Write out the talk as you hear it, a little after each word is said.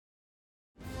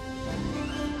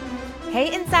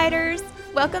Hey Insiders!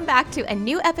 Welcome back to a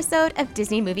new episode of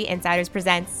Disney Movie Insiders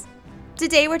Presents.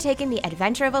 Today we're taking the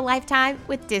adventure of a lifetime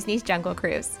with Disney's Jungle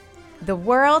Cruise. The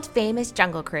world-famous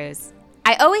Jungle Cruise.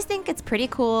 I always think it's pretty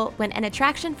cool when an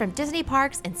attraction from Disney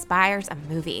parks inspires a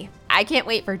movie. I can't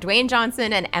wait for Dwayne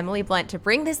Johnson and Emily Blunt to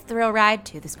bring this thrill ride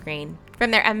to the screen. From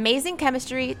their amazing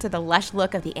chemistry to the lush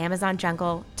look of the Amazon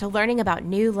jungle to learning about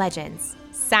new legends.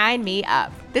 Sign me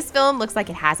up. This film looks like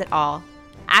it has it all.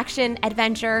 Action,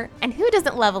 adventure, and who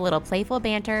doesn't love a little playful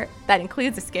banter that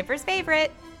includes a skipper's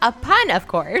favorite, a pun, of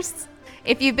course.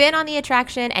 If you've been on the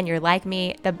attraction and you're like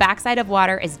me, the backside of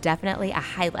water is definitely a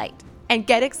highlight. And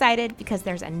get excited because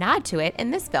there's a nod to it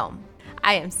in this film.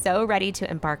 I am so ready to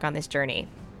embark on this journey.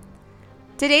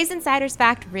 Today's Insider's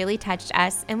Fact really touched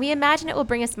us, and we imagine it will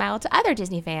bring a smile to other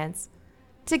Disney fans.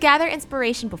 To gather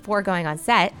inspiration before going on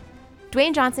set,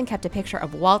 Dwayne Johnson kept a picture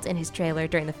of Walt in his trailer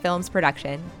during the film's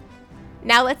production.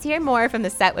 Now let's hear more from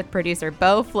the set with producer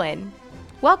Beau Flynn.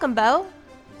 Welcome, Beau.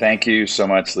 Thank you so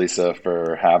much, Lisa,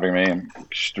 for having me. I'm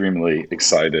extremely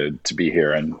excited to be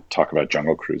here and talk about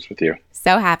Jungle Cruise with you.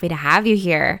 So happy to have you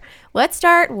here. Let's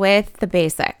start with the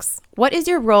basics. What is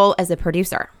your role as a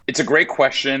producer? It's a great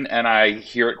question, and I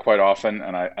hear it quite often,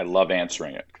 and I love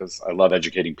answering it because I love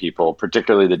educating people,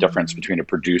 particularly the difference between a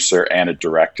producer and a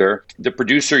director. The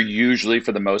producer usually,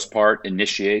 for the most part,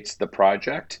 initiates the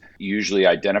project, usually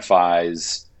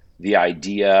identifies the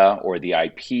idea or the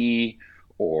IP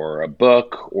or a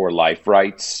book or life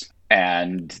rights,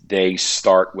 and they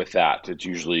start with that. It's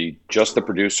usually just the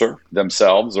producer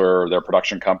themselves or their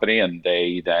production company, and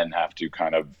they then have to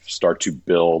kind of start to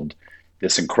build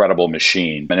this incredible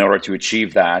machine. In order to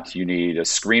achieve that, you need a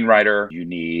screenwriter, you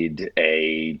need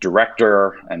a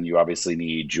director, and you obviously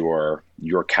need your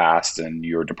cast and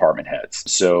your department heads.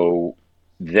 So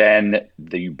then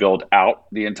you build out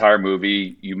the entire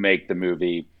movie, you make the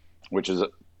movie, which is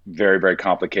very, very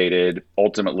complicated.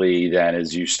 Ultimately, then,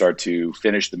 as you start to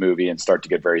finish the movie and start to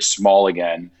get very small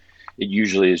again, it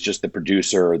usually is just the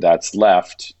producer that's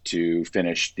left to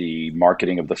finish the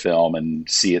marketing of the film and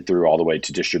see it through all the way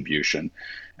to distribution.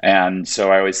 And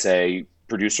so I always say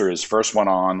producer is first one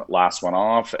on, last one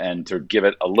off. And to give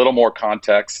it a little more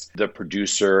context, the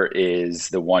producer is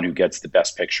the one who gets the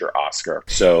Best Picture Oscar.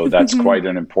 So that's quite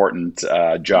an important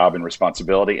job and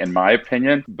responsibility, in my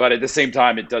opinion. But at the same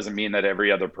time, it doesn't mean that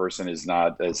every other person is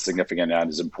not as significant and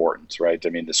as important, right? I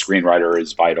mean, the screenwriter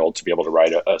is vital to be able to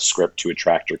write a script to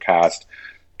attract your cast.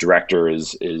 Director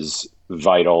is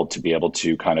vital to be able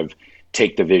to kind of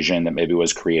take the vision that maybe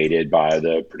was created by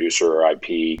the producer or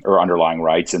IP or underlying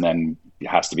rights, and then it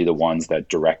has to be the ones that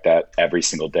direct that every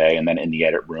single day, and then in the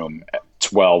edit room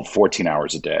 12, 14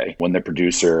 hours a day. When the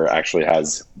producer actually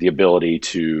has the ability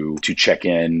to check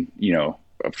in,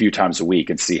 a few times a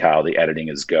week and see how the editing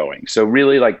is going. So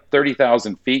really, like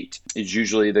 30,000 feet is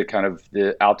usually the kind of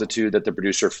the altitude that the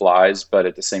producer flies. But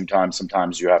at the same time,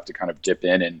 sometimes you have to kind of dip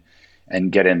in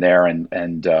and get in there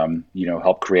and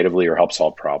help creatively or help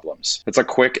solve problems. It's a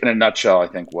quick, in a nutshell, I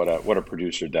think, what a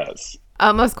producer does.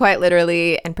 Almost quite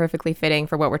literally and perfectly fitting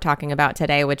for what we're talking about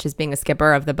today, which is being a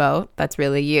skipper of the boat. That's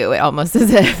really you. It almost as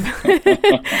if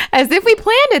we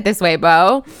planned it this way,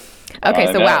 Beau.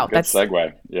 Okay, wow. Good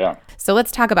segue. Yeah. So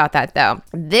let's talk about that, though.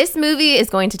 This movie is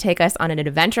going to take us on an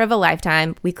adventure of a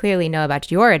lifetime. We clearly know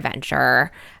about your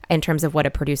adventure in terms of what a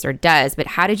producer does, but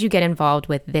how did you get involved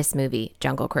with this movie,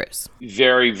 Jungle Cruise?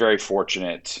 Very, very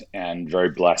fortunate and very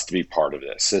blessed to be part of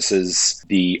this. This is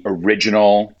the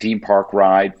original theme park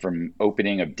ride from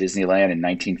opening of Disneyland in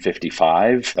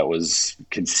 1955 that was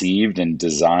conceived and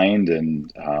designed,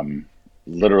 and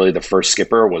literally the first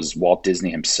skipper was Walt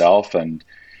Disney himself, and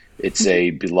it's a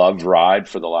beloved ride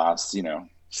for the last,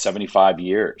 75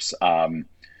 years.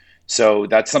 So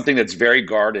that's something that's very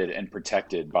guarded and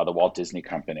protected by the Walt Disney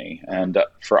Company, and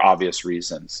for obvious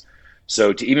reasons.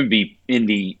 So to even be in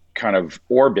the kind of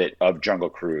orbit of Jungle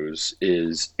Cruise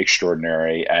is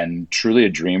extraordinary and truly a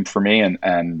dream for me,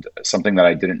 and something that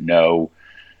I didn't know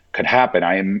could happen.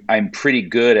 I'm pretty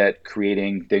good at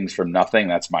creating things from nothing.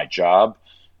 That's my job.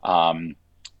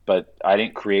 But I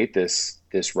didn't create this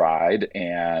ride,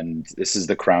 and this is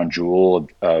the crown jewel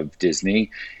of Disney.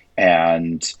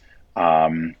 And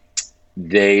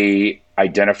they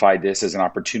identified this as an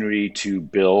opportunity to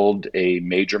build a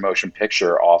major motion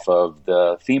picture off of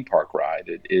the theme park ride.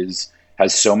 It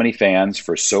has so many fans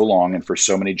for so long and for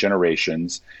so many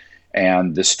generations.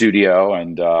 And the studio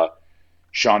and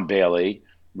Sean Bailey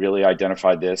really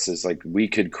identified this as like, we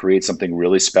could create something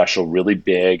really special, really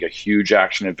big, a huge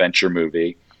action adventure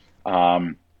movie.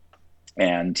 And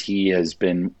Sean has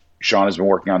been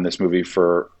working on this movie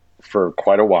for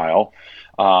quite a while.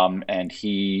 And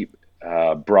he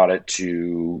brought it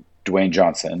to Dwayne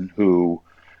Johnson, who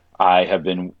I have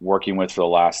been working with for the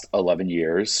last 11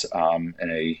 years, in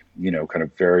a, kind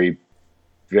of very,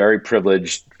 very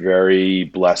privileged, very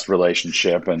blessed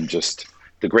relationship, and just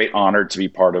the great honor to be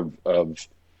part of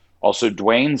also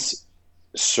Dwayne's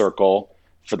circle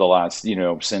for the last,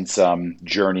 since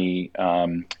Journey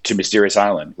to Mysterious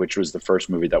Island, which was the first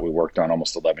movie that we worked on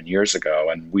almost 11 years ago.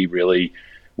 And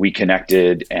we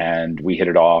connected and we hit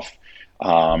it off.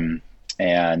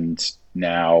 And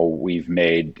now we've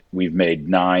made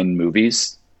 9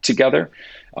 movies together.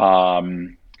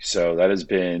 So that has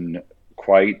been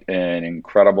quite an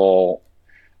incredible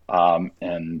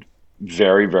and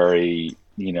very, very,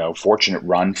 fortunate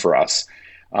run for us.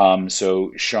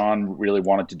 So Sean really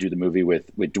wanted to do the movie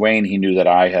with Dwayne. He knew that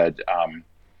I had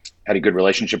a good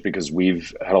relationship because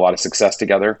we've had a lot of success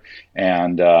together.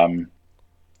 And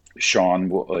Sean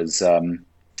was,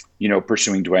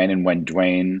 pursuing Dwayne. And when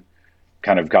Dwayne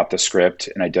kind of got the script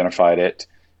and identified it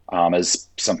as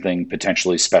something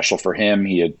potentially special for him,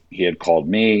 he had called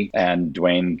me, and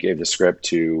Dwayne gave the script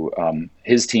to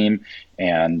his team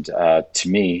and to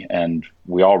me, and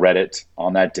we all read it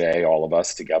on that day, all of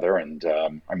us together. And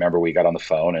I remember we got on the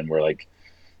phone and we're like,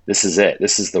 "This is it.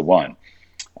 This is the one."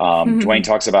 Dwayne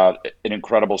talks about an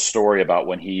incredible story about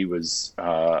when he was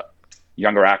a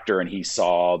younger actor and he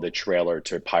saw the trailer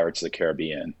to Pirates of the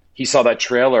Caribbean. He saw that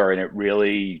trailer and it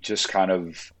really just kind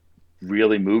of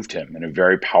really moved him in a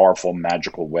very powerful,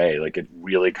 magical way. Like, it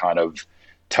really kind of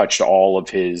touched all of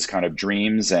his kind of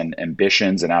dreams and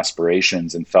ambitions and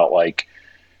aspirations, and felt like,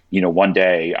 one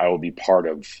day I will be part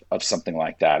of something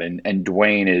like that. And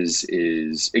Dwayne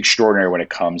is extraordinary when it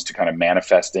comes to kind of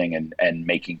manifesting and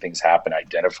making things happen,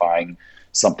 identifying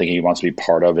something he wants to be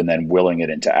part of, and then willing it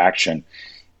into action.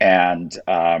 And,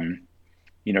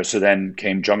 so then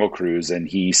came Jungle Cruise, and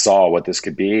he saw what this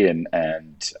could be, and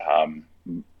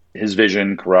his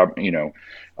vision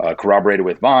corroborated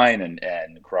with mine,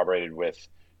 and corroborated with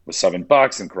Seven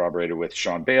Bucks, and corroborated with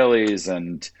Sean Bailey's,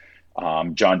 and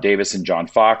John Davis and John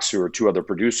Fox, who are 2 other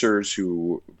producers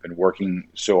who have been working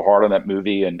so hard on that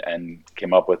movie, and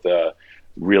came up with a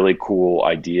really cool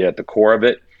idea at the core of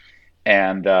it.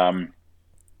 And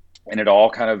it all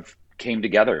kind of came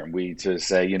together, and we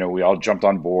all jumped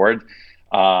on board,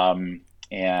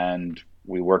 and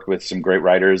we worked with some great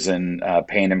writers in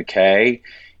Payne and McKay.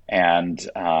 And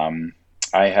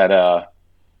I had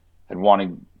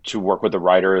wanted to work with a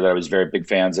writer that I was very big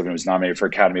fans of and was nominated for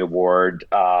Academy Award,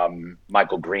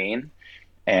 Michael Green.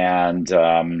 And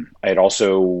I had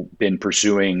also been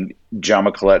pursuing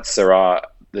Jaume Collet-Serra,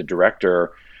 the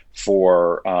director,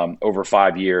 for over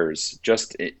 5 years,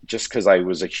 just because I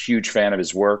was a huge fan of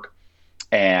his work.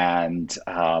 And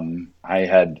I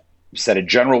had set a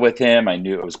general with him. I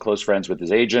knew I was close friends with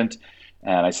his agent.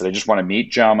 And I said, I just want to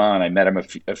meet Jaume. And I met him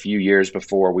a few years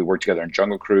before we worked together in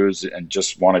Jungle Cruise, and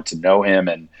just wanted to know him.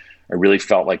 And I really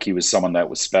felt like he was someone that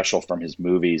was special from his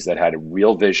movies, that had a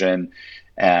real vision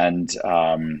and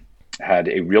had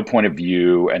a real point of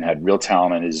view and had real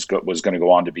talent, and was going to go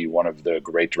on to be one of the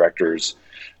great directors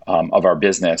of our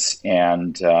business.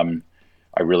 And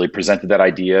I really presented that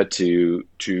idea to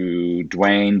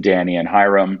Dwayne, Danny, and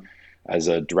Hiram as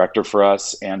a director for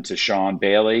us, and to Sean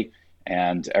Bailey.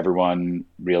 And everyone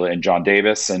really, and John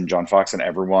Davis and John Fox, and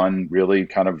everyone really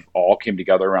kind of all came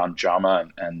together around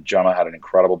Jaume, and Jaume had an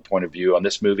incredible point of view on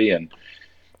this movie, and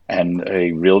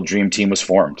a real dream team was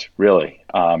formed, really.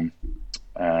 And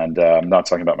I'm not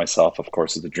talking about myself, of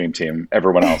course, as the dream team,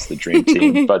 everyone else, the dream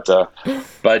team. But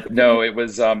no, it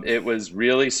was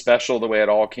really special the way it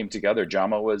all came together.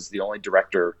 Jaume was the only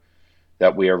director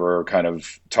that we ever kind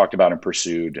of talked about and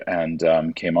pursued, and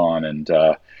came on. And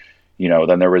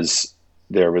then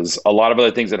there was a lot of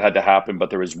other things that had to happen, but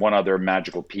there was one other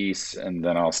magical piece, and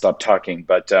then I'll stop talking.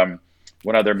 But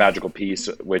one other magical piece,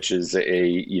 which was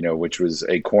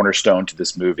a cornerstone to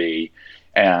this movie,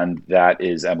 and that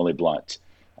is Emily Blunt.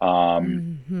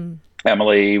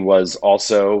 Emily was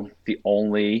also the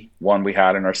only one we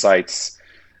had in our sights.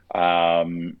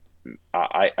 I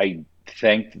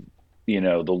thank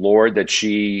the Lord that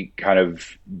she kind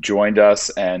of joined us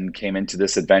and came into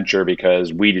this adventure,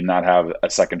 because we did not have a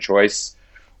second choice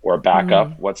or a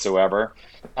backup whatsoever.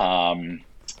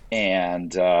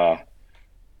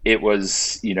 It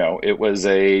was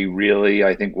a really,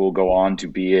 I think, will go on to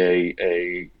be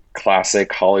a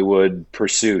classic Hollywood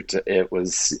pursuit. It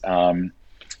was,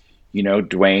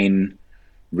 Dwayne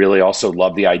really also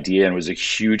loved the idea and was a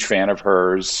huge fan of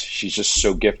hers. She's just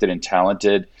so gifted and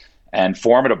talented and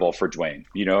formidable for Dwayne.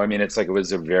 It's like,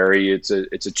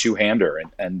 it's a two-hander,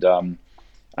 and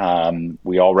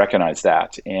We all recognize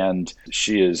that. And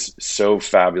she is so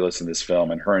fabulous in this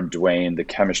film. And her and Dwayne, the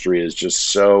chemistry is just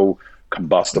so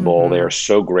combustible. They are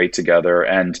so great together.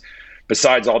 And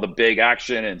besides all the big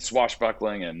action and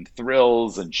swashbuckling and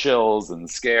thrills and chills and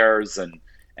scares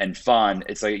and fun,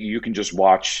 it's like you can just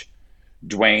watch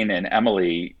Dwayne and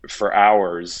Emily for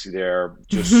hours. They're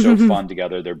just so fun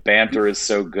together. Their banter is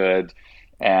so good.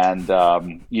 And,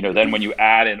 then when you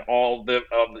add in all the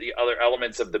other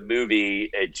elements of the movie,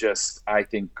 it just, I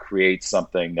think, creates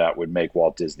something that would make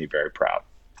Walt Disney very proud.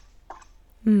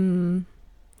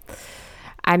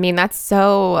 I mean, that's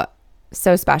so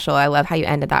special. I love how you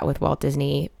ended that with Walt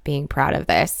Disney being proud of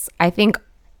this. I think,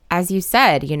 as you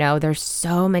said, there's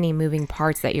so many moving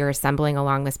parts that you're assembling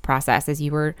along this process as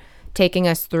you were taking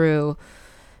us through,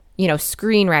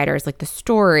 screenwriters, like the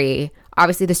story,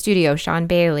 obviously the studio, Sean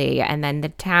Bailey, and then the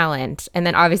talent, and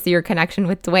then obviously your connection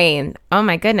with Dwayne. Oh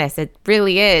my goodness, it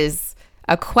really is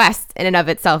a quest in and of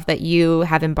itself that you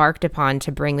have embarked upon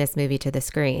to bring this movie to the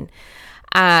screen.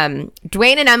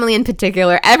 Dwayne and Emily in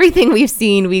particular, everything we've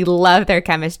seen, we love their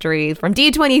chemistry, from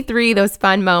D23, those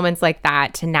fun moments like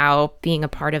that, to now being a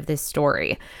part of this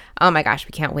story. Oh my gosh,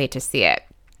 we can't wait to see it.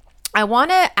 I want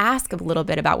to ask a little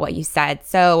bit about what you said.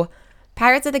 So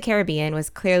Pirates of the Caribbean was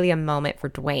clearly a moment for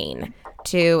Dwayne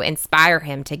to inspire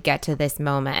him to get to this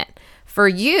moment. For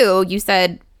you, you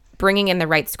said bringing in the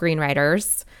right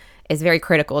screenwriters is very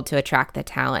critical to attract the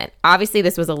talent. Obviously,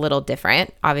 this was a little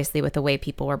different, obviously, with the way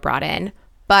people were brought in.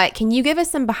 But can you give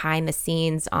us some behind the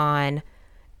scenes on,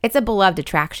 it's a beloved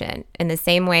attraction in the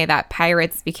same way that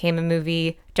Pirates became a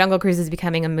movie, Jungle Cruise is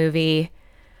becoming a movie.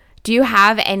 Do you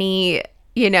have any,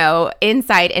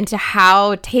 insight into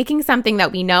how taking something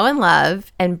that we know and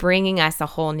love and bringing us a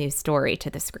whole new story to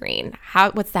the screen?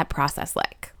 What's that process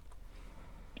like?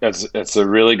 That's a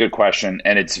really good question.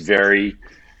 And it's very,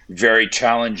 very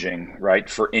challenging, right,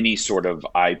 for any sort of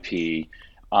IP.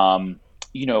 A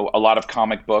lot of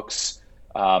comic books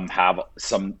have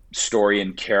some story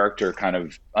and character kind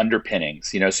of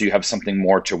underpinnings, so you have something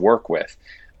more to work with.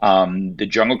 The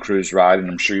Jungle Cruise ride, and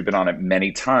I'm sure you've been on it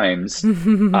many times,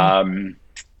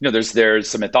 there's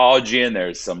some mythology and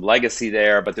there's some legacy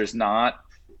there, but there's not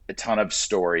a ton of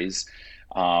stories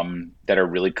that are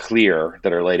really clear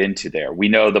that are laid into there. We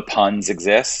know the puns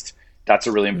exist. That's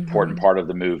a really important part of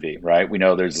the movie, right? We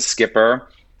know there's a skipper.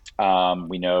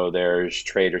 We know there's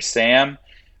Trader Sam,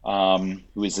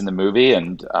 who is in the movie,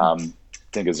 and I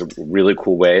think is a really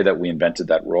cool way that we invented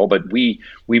that role. But we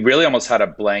really almost had a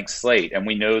blank slate, and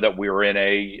we know that we were in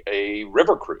a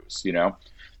river cruise,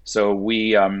 So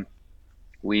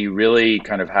we really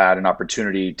kind of had an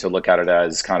opportunity to look at it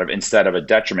as kind of, instead of a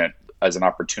detriment, as an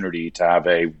opportunity to have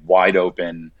a wide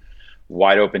open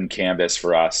canvas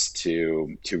for us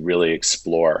to really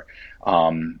explore,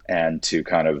 and to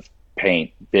kind of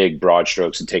paint big broad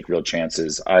strokes and take real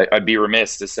chances. I'd be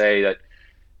remiss to say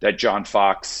that John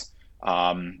Fox,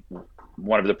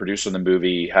 one of the producers of the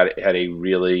movie, had a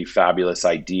really fabulous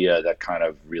idea that kind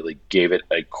of really gave it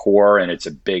a core, and it's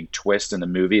a big twist in the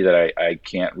movie that I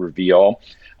can't reveal.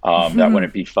 That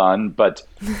wouldn't be fun, but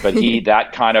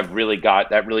that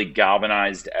really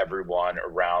galvanized everyone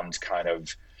around kind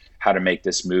of how to make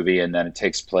this movie. And then it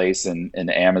takes place in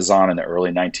the Amazon in the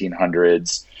early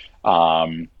 1900s,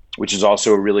 which is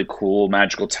also a really cool,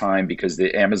 magical time because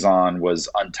the Amazon was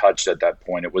untouched at that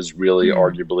point. It was really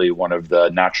arguably one of the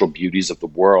natural beauties of the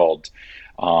world.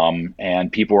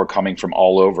 And people were coming from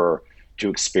all over to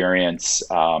experience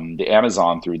the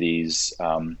Amazon through these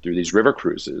river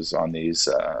cruises on these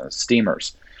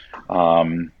steamers.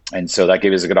 And so that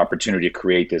gave us a good opportunity to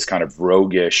create this kind of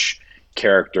roguish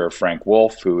character, Frank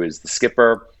Wolf, who is the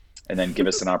skipper, and then give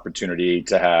us an opportunity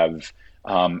to have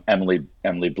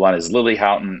Emily Blunt as Lily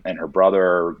Houghton, and her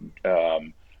brother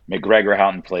McGregor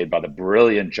Houghton, played by the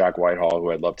brilliant Jack Whitehall,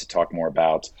 who I'd love to talk more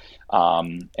about.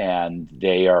 And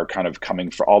they are kind of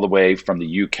coming all the way from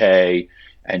the UK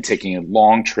and taking a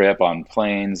long trip on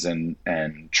planes and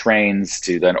trains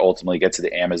to then ultimately get to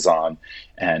the Amazon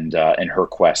and her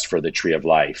quest for the Tree of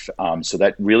Life. So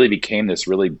that really became this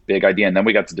really big idea. And then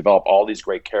we got to develop all these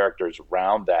great characters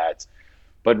around that.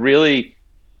 But really,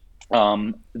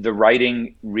 the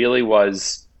writing really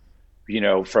was,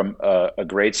 from a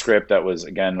great script that was,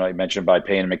 again, like I mentioned, by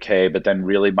Payne and McKay, but then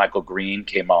really Michael Green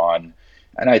came on.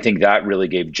 And I think that really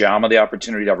gave Jaume the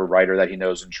opportunity to have a writer that he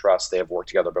knows and trusts. They have worked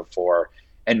together before,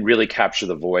 and really capture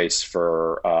the voice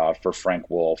for Frank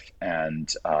Wolf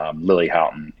and Lily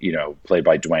Houghton, played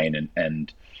by Dwayne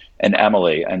and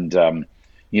Emily. And,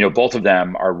 both of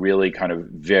them are really kind of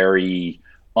very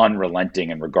unrelenting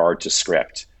in regard to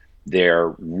script. They're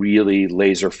really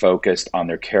laser focused on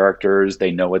their characters.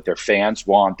 They know what their fans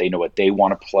want. They know what they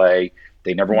want to play.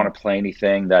 They never want to play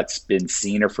anything that's been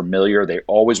seen or familiar. They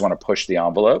always want to push the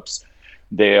envelopes.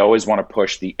 They always want to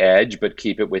push the edge, but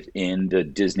keep it within the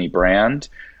Disney brand.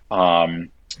 You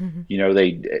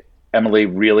know, Emily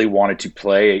really wanted to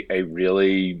play a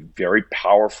really very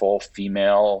powerful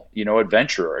female, you know,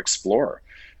 adventurer, explorer,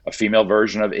 a female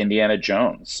version of Indiana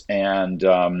Jones, and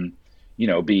you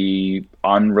know, be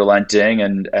unrelenting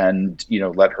and you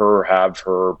know, let her have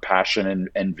her passion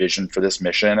and vision for this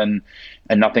mission,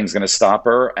 and nothing's going to stop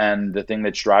her. And the thing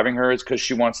that's driving her is because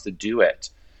she wants to do it,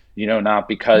 you know, not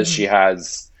because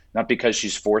not because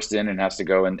she's forced in and has to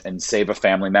go and save a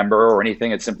family member or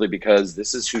anything. It's simply because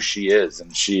this is who she is,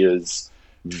 and she is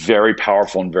very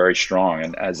powerful and very strong.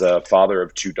 And as a father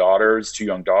of two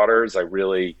young daughters, I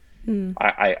really,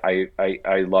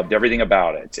 I loved everything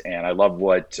about it, and I love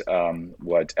what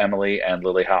Emily and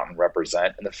Lily Houghton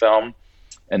represent in the film.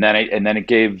 And then it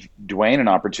gave Dwayne an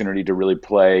opportunity to really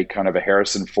play kind of a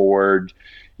Harrison Ford,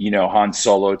 you know, Han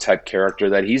Solo type character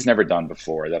that he's never done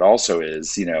before. That also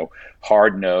is, you know,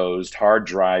 hard nosed, hard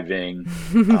driving,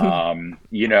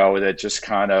 you know, that just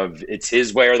kind of, it's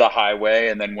his way or the highway.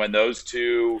 And then when those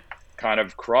two kind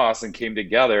of cross and came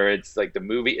together, it's like the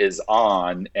movie is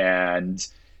on and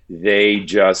they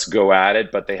just go at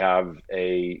it, but they have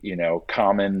a, you know,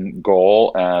 common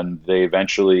goal, and they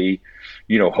eventually,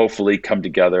 you know, hopefully come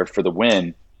together for the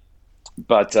win.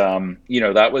 But, you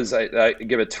know, that was, I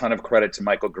give a ton of credit to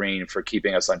Michael Green for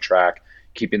keeping us on track,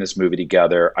 keeping this movie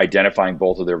together, identifying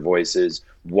both of their voices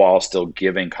while still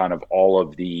giving kind of all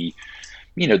of the,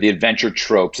 you know, the adventure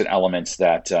tropes and elements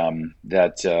that,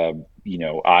 you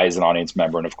know, I as an audience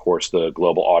member, and of course the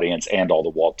global audience and all the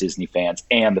Walt Disney fans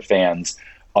and the fans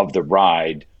of the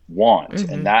ride want.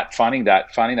 And that finding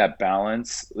that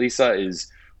balance, Lisa,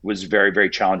 was very, very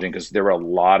challenging, because there were a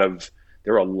lot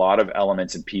of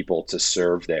elements and people to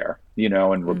serve there, you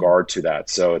know, in regard to that.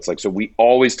 So it's like, so we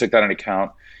always took that into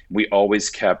account. We always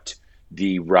kept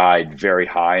the ride very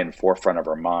high in the forefront of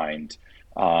our mind.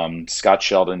 Scott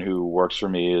Sheldon, who works for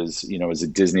me, is a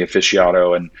Disney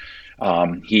aficionado,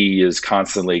 and he is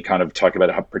constantly kind of talking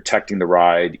about how protecting the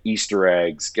ride, Easter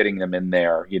eggs, getting them in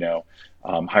there, you know.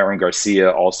 Hiram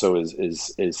Garcia also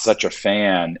is such a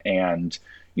fan, and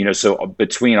you know, so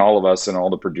between all of us and all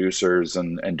the producers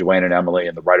and Dwayne and Emily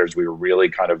and the writers, we were really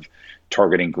kind of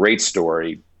targeting great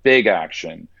story, big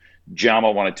action.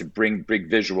 Jama wanted to bring big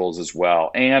visuals as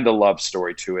well, and a love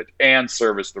story to it, and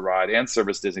service the ride, and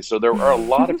service Disney. So there are a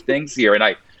lot of things here, and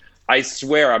I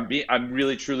swear I'm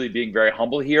really truly being very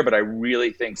humble here, but I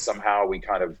really think somehow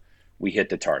we hit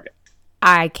the target.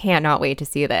 I cannot wait to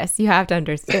see this. You have to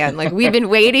understand, like, we've been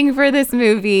waiting for this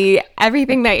movie.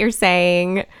 Everything that you're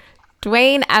saying,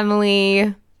 Dwayne,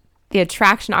 Emily, the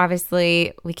attraction,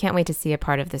 obviously, we can't wait to see a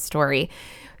part of the story.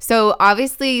 So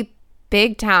obviously,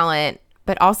 big talent,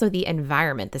 but also the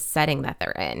environment, the setting that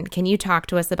they're in. Can you talk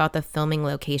to us about the filming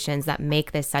locations that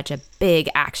make this such a big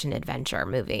action adventure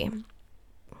movie?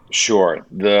 Sure.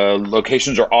 The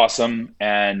locations are awesome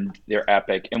and they're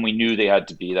epic, and we knew they had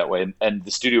to be that way. And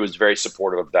the studio was very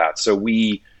supportive of that. So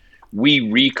we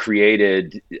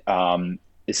recreated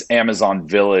this Amazon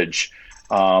village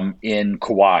in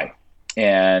Kauai,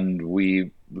 and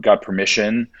we got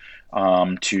permission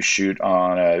to shoot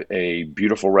on a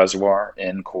beautiful reservoir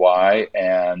in Kauai,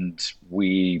 and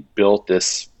we built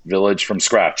this village from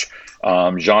scratch.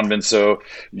 Jean-Vincent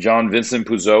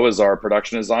Puzeau is our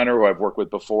production designer, who I've worked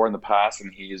with before in the past,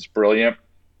 and he is brilliant.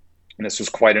 And this was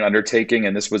quite an undertaking,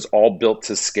 and this was all built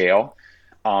to scale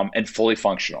and fully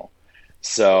functional.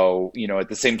 So, you know, at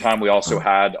the same time, we also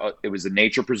had, it was a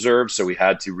nature preserve, so we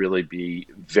had to really be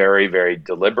very, very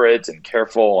deliberate and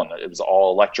careful, and it was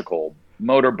all electrical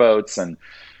motorboats, and,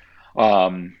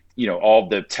 you know, all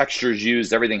the textures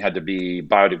used, everything had to be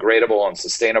biodegradable and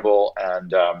sustainable,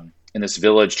 and this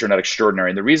village turned out extraordinary.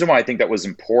 And the reason why I think that was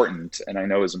important, and I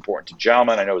know it was important to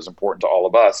Jalma, and I know it was important to all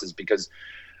of us, is because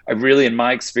I really, in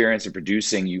my experience of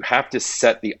producing, you have to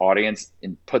set the audience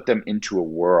and put them into a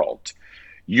world.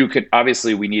 You could,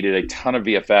 obviously, we needed a ton of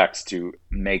VFX to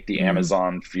make the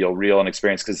Amazon feel real and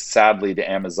experience, because sadly the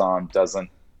Amazon doesn't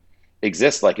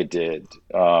exist like it did,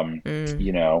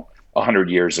 you know, 100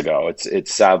 years ago.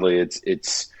 It's sadly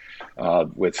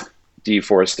with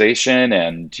deforestation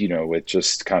and, you know, with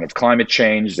just kind of climate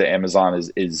change, the Amazon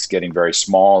is getting very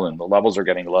small and the levels are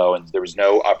getting low, and there was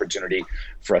no opportunity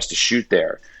for us to shoot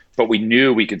there. But we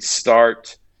knew we could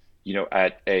start, you know,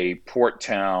 at a port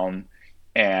town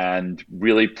and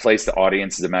really place the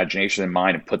audience's imagination in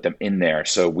mind and put them in there.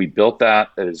 So we built that.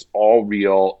 It is all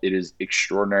real. It is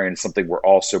extraordinary, and something we're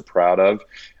all so proud of.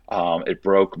 It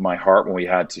broke my heart when we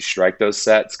had to strike those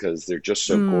sets because they're just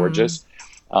so gorgeous.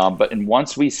 But and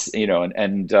once we,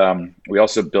 we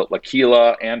also built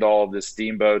L'Aquila and all of the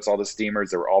steamboats, all the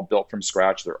steamers. They were all built from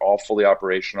scratch. They're all fully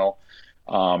operational.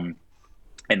 And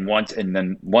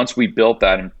once we built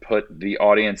that and put the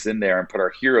audience in there and put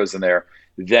our heroes in there,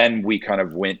 then we kind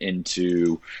of went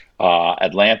into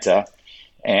Atlanta,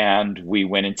 and we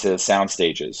went into sound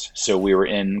stages. So we were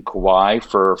in Kauai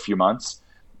for a few months.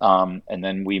 And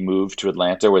then we moved to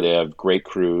Atlanta, where they have great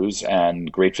crews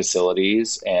and great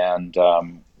facilities. And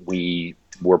we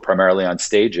were primarily on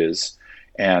stages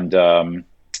and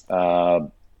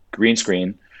green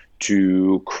screen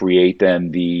to create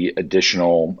then the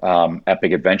additional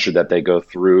epic adventure that they go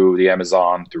through the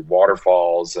Amazon, through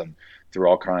waterfalls and through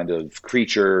all kinds of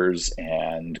creatures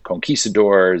and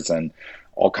conquistadors and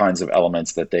all kinds of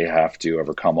elements that they have to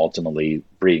overcome, ultimately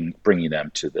bringing them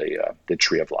to the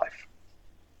Tree of Life.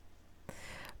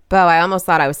 Bo, I almost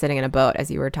thought I was sitting in a boat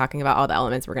as you were talking about all the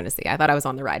elements we're going to see. I thought I was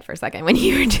on the ride for a second when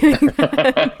you were doing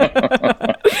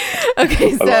that.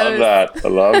 Okay, so I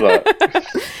love that.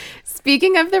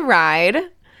 Speaking of the ride,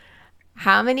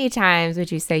 how many times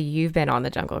would you say you've been on the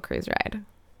Jungle Cruise ride?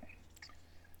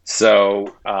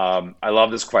 So I love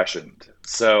this question.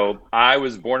 So I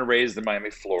was born and raised in Miami,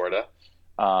 Florida.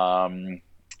 And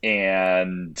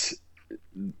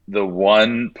the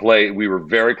one place, we were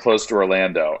very close to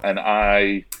Orlando, and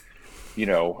I,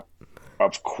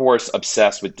 of course,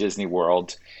 obsessed with Disney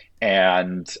World.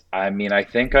 And I mean, I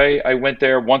think I went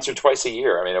there once or twice a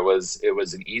year. I mean, it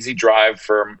was an easy drive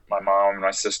for my mom and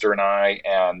my sister and I,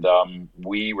 and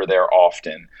we were there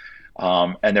often.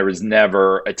 And there was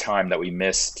never a time that we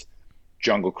missed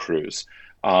Jungle Cruise.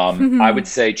 I would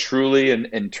say truly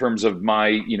in terms of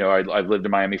my, I've lived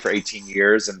in Miami for 18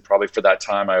 years, and probably for that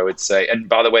time I would say, and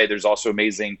by the way, there's also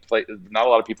amazing not a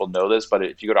lot of people know this, but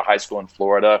if you go to high school in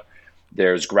Florida,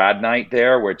 there's grad night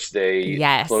there, which they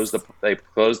close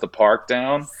the park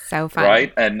down. So fun.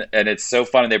 Right. And it's so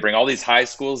fun. And they bring all these high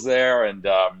schools there. And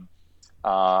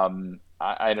I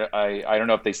don't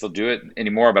know if they still do it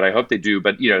anymore, but I hope they do.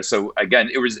 But, so again,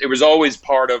 it was always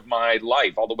part of my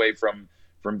life, all the way from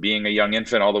being a young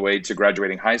infant all the way to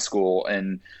graduating high school.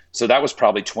 And so that was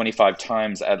probably 25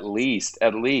 times at least.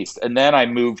 And then I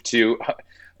moved to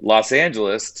Los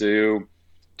Angeles to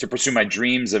pursue my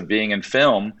dreams of being in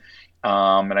film.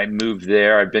 And I moved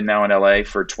there. I've been now in LA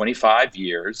for 25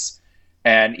 years.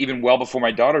 And even well before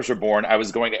my daughters were born, I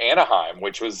was going to Anaheim,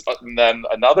 which was then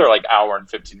another hour and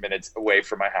 15 minutes away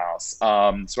from my house.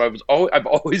 So I've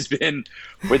always been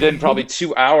within probably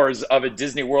 2 hours of a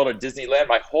Disney World or Disneyland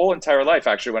my whole entire life.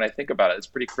 Actually, when I think about it, it's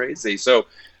pretty crazy. So,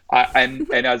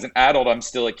 and as an adult, I'm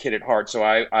still a kid at heart. So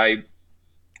I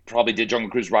probably did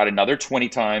Jungle Cruise ride another 20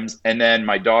 times. And then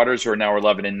my daughters, who are now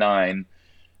 11 and 9,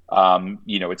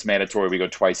 it's mandatory. We go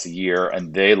twice a year,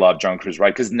 and they love Jungle Cruise ride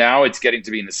because now it's getting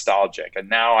to be nostalgic. And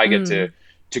now I get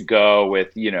to go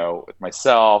with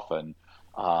myself and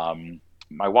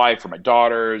my wife or my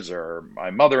daughters or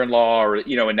my mother-in-law, or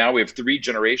and now we have 3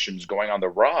 generations going on the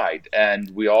ride, and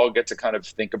we all get to kind of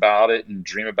think about it and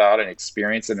dream about it and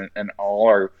experience it in all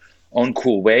our own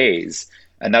cool ways.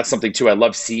 And that's something too. I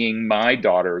love seeing my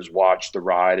daughters watch the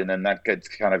ride, and then that gets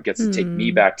to take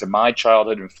me back to my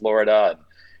childhood in Florida. And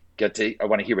I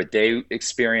want to hear what they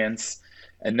experience.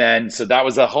 And then, so that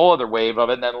was a whole other wave of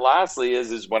it. And then lastly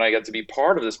is when I got to be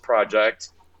part of this project,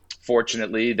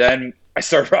 fortunately, then I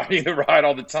started riding the ride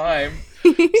all the time,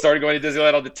 started going to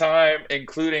Disneyland all the time,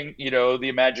 including, the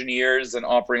Imagineers, and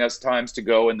offering us times to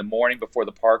go in the morning before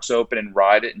the parks open and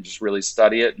ride it and just really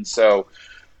study it. And so,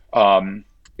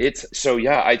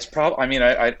 it's probably,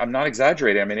 I'm not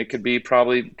exaggerating. I mean, it could be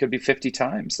 50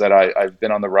 times that I've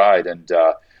been on the ride, and,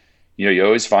 you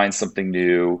always find something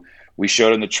new. We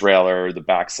showed in the trailer the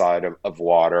backside of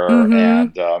water,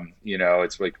 and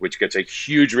it's which gets a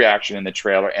huge reaction in the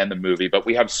trailer and the movie. But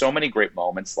we have so many great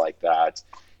moments like that,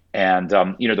 and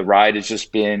the ride has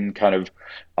just been kind of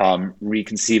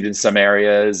reconceived in some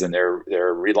areas, and they're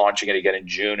relaunching it again in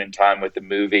June in time with the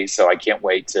movie. So I can't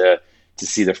wait to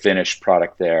see the finished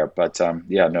product there. But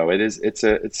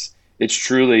it's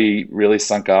truly really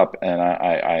sunk up, and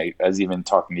I as even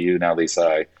talking to you now, Lisa,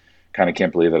 I kind of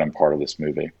can't believe that I'm part of this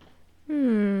movie.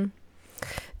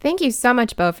 Thank you so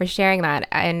much, Bo, for sharing that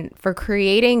and for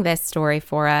creating this story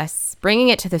for us, bringing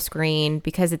it to the screen,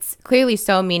 because it's clearly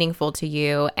so meaningful to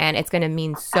you, and it's going to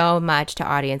mean so much to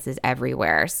audiences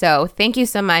everywhere. So thank you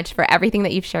so much for everything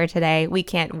that you've shared today. We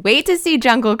can't wait to see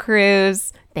Jungle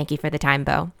Cruise. Thank you for the time,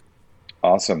 Bo.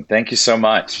 Awesome. Thank you so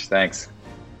much. Thanks.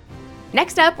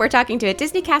 Next up, we're talking to a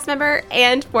Disney cast member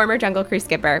and former Jungle Cruise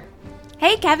skipper.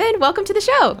 Hey, Kevin, welcome to the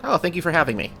show. Oh, thank you for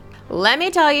having me. Let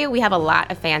me tell you, we have a lot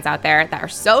of fans out there that are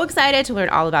so excited to learn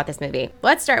all about this movie.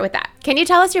 Let's start with that. Can you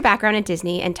tell us your background at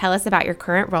Disney and tell us about your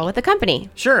current role with the company?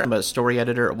 Sure. I'm a story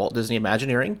editor at Walt Disney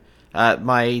Imagineering.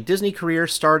 My Disney career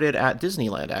started at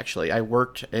Disneyland, actually. I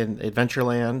worked in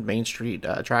Adventureland Main Street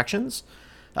attractions.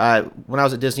 When I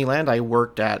was at Disneyland, I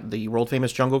worked at the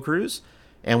world-famous Jungle Cruise.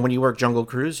 And when you work Jungle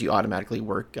Cruise, you automatically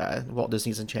work Walt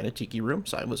Disney's Enchanted Tiki Room,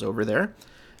 so I was over there.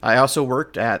 I also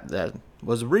worked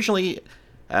was originally...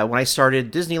 when I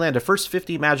started Disneyland, the first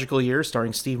 50 magical years,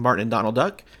 starring Steve Martin and Donald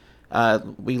Duck.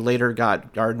 We later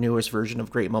got our newest version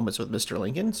of Great Moments with Mr.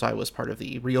 Lincoln, so I was part of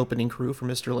the reopening crew for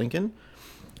Mr. Lincoln.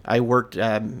 I worked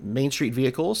Main Street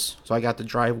Vehicles, so I got to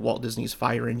drive Walt Disney's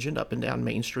Fire Engine up and down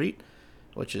Main Street,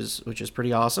 which is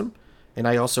pretty awesome. And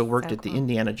I also worked at the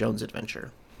Indiana Jones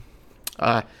Adventure.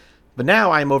 But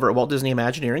now I'm over at Walt Disney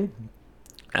Imagineering,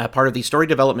 part of the story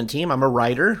development team. I'm a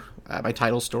writer, my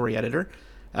title's story editor.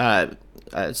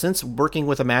 Since working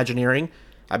with Imagineering,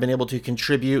 I've been able to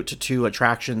contribute to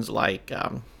attractions like,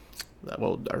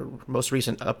 our most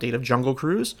recent update of Jungle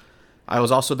Cruise. I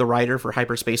was also the writer for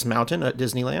Hyperspace Mountain at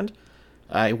Disneyland.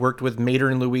 I worked with Mater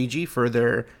and Luigi for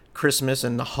their Christmas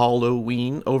and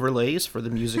Halloween overlays for the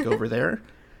music over there.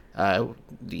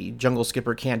 The Jungle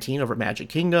Skipper Canteen over at Magic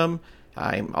Kingdom.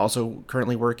 I'm also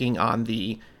currently working on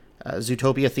the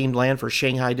Zootopia themed land for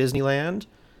Shanghai Disneyland.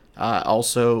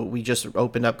 Also, we just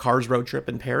opened up Cars Road Trip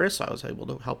in Paris, so I was able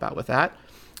to help out with that.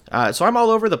 So I'm all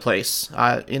over the place.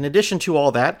 In addition to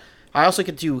all that, I also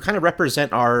get to kind of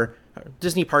represent our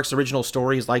Disney Parks original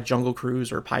stories like Jungle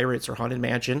Cruise or Pirates or Haunted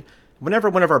Mansion. Whenever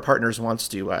one of our partners wants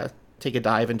to take a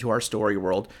dive into our story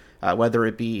world, whether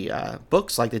it be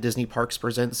books like the Disney Parks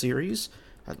Presents series,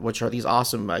 which are these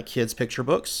awesome kids picture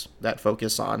books that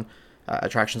focus on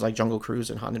attractions like Jungle Cruise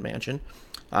and Haunted Mansion.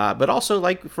 But also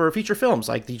like for feature films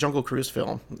like the Jungle Cruise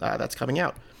film that's coming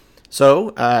out.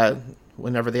 So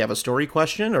whenever they have a story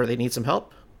question or they need some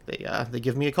help, they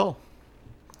give me a call.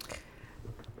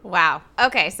 Wow.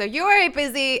 Okay, so you are a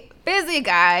busy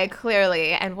guy,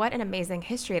 clearly, and what an amazing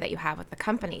history that you have with the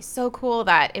company. So cool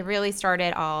that it really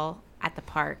started all at the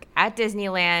park, at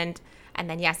Disneyland, and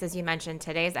then, yes, as you mentioned,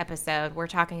 today's episode, we're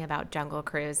talking about Jungle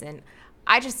Cruise, and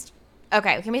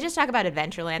okay, can we just talk about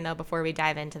Adventureland, though, before we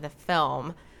dive into the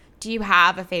film? Do you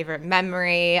have a favorite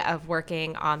memory of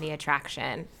working on the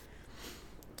attraction?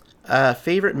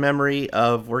 Favorite memory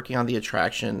of working on the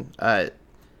attraction?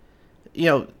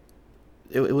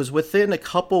 It was within a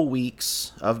couple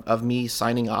weeks of me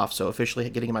signing off, so officially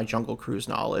getting my Jungle Cruise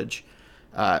knowledge,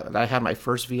 that I had my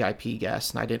first VIP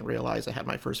guest, and I didn't realize I had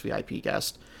my first VIP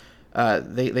guest.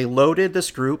 They loaded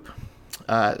this group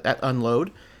at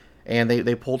unload, and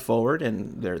they pulled forward,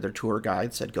 and their tour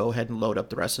guide said, go ahead and load up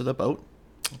the rest of the boat,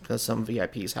 because some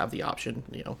VIPs have the option,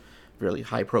 really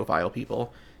high-profile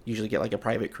people usually get like a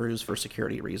private cruise for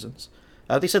security reasons.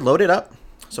 They said, load it up.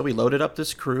 So we loaded up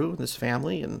this crew, this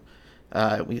family, and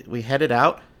we headed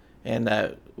out,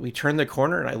 and we turned the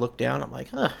corner, and I looked down. I'm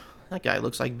like, that guy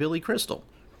looks like Billy Crystal.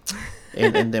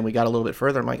 and then we got a little bit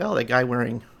further. I'm like, that guy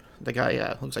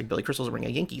looks like Billy Crystal's wearing a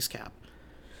Yankees cap.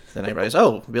 Then I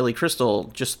realized, Billy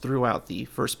Crystal just threw out the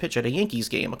first pitch at a Yankees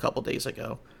game a couple days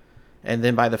ago. And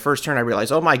then by the first turn, I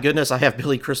realized, oh my goodness, I have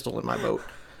Billy Crystal in my boat.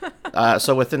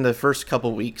 So within the first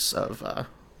couple weeks of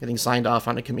getting signed off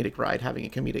on a comedic ride, having a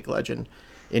comedic legend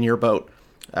in your boat,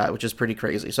 which is pretty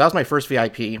crazy. So that was my first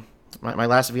VIP. My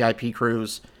last VIP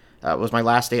cruise was my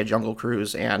last day at Jungle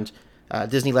Cruise, and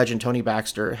Disney legend Tony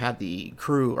Baxter had the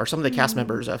crew, or some of the cast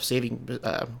members of Saving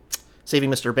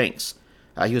Mr. Banks.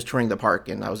 He was touring the park,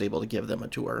 and I was able to give them a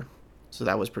tour. So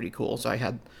that was pretty cool. So I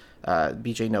had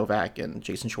BJ Novak and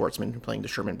Jason Schwartzman playing the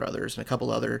Sherman Brothers, and a couple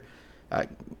other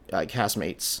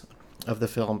castmates of the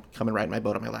film coming right in my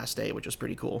boat on my last day, which was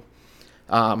pretty cool.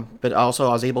 But also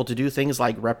I was able to do things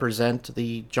like represent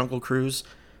the Jungle Cruise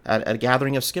at a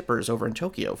gathering of skippers over in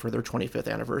Tokyo for their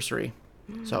 25th anniversary.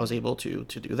 So I was able to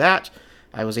do that.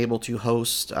 I was able to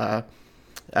host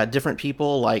different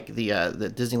people like the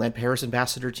Disneyland Paris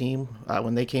ambassador team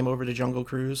when they came over to Jungle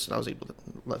Cruise. I was able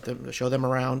to show them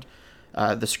around.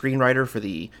 The screenwriter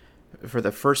for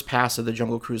the first pass of the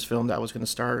Jungle Cruise film that was going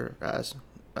to star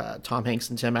Tom Hanks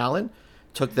and Tim Allen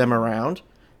took them around.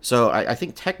 So I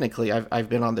think technically I've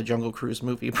been on the Jungle Cruise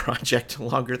movie project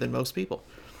longer than most people.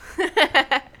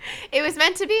 It was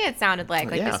meant to be, it sounded like.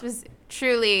 Yeah. This was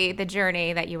truly the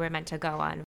journey that you were meant to go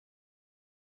on.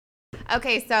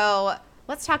 Okay, so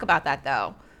let's talk about that,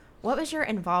 though. What was your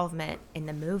involvement in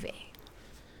the movie?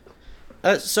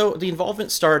 So the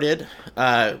involvement started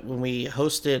when we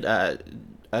hosted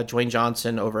Dwayne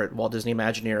Johnson over at Walt Disney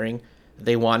Imagineering.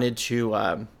 They wanted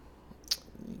to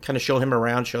kind of show him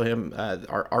around, show him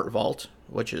our art vault,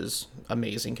 which is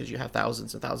amazing because you have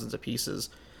thousands and thousands of pieces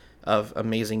of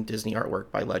amazing Disney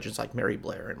artwork by legends like Mary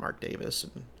Blair and Mark Davis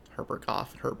and Herbert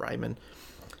Goff and Herb Ryman.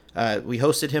 We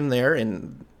hosted him there,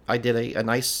 and I did a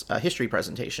nice history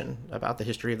presentation about the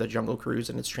history of the Jungle Cruise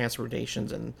and its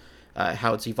transformations and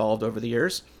how it's evolved over the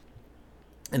years.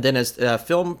 And then as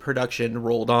film production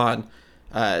rolled on,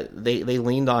 they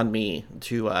leaned on me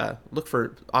to look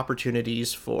for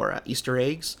opportunities for Easter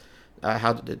eggs,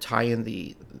 how to tie in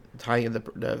the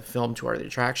film to our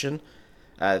attraction.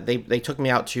 They took me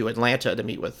out to Atlanta to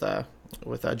meet with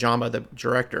Jama, the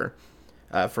director,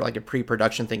 for like a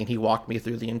pre-production thing, and he walked me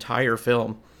through the entire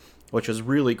film, which was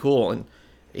really cool. And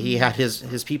he had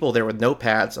his people there with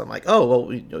notepads. I'm like, oh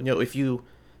well, you know, if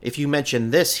you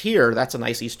mention this here, that's a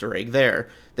nice Easter egg there.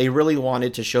 They really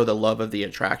wanted to show the love of the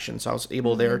attraction, so I was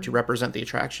able there to represent the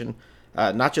attraction,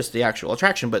 not just the actual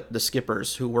attraction, but the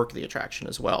skippers who work the attraction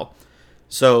as well.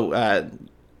 So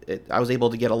I was able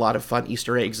to get a lot of fun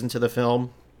Easter eggs into the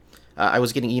film. I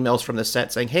was getting emails from the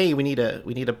set saying, "Hey, we need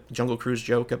a Jungle Cruise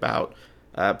joke about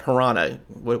piranha.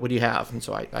 What do you have?" And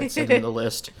so I sent them the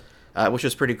list, which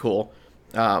was pretty cool.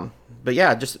 But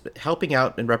yeah, just helping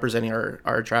out and representing our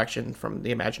attraction from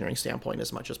the Imagineering standpoint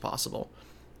as much as possible.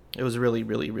 It was a really,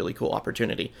 really, really cool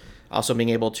opportunity. Also being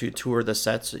able to tour the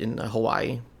sets in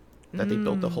Hawaii, that they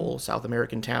built the whole South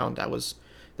American town. That was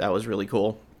really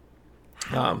cool.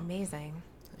 Amazing.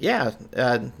 Yeah,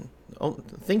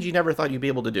 things you never thought you'd be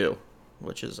able to do,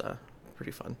 which is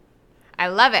pretty fun. I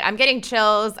love it. I'm getting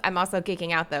chills. I'm also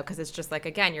geeking out, though, because it's just like,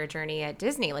 again, your journey at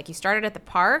Disney. Like, you started at the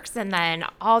parks, and then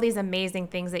all these amazing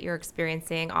things that you're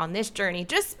experiencing on this journey,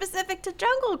 just specific to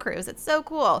Jungle Cruise. It's so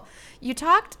cool. You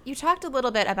talked a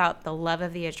little bit about the love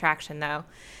of the attraction, though.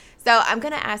 So I'm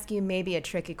going to ask you maybe a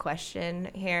tricky question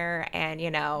here. And,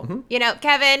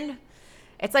 Kevin,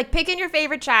 it's like picking your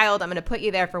favorite child. I'm going to put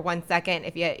you there for 1 second.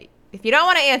 If you don't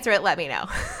want to answer it, let me know.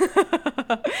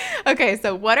 Okay,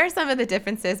 so what are some of the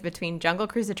differences between Jungle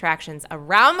Cruise attractions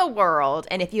around the world?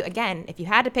 And if you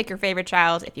had to pick your favorite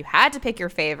child, if you had to pick your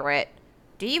favorite,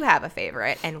 do you have a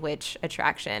favorite? And which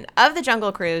attraction of the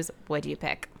Jungle Cruise would you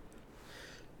pick?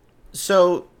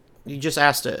 So you just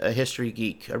asked a history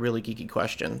geek, a really geeky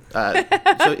question.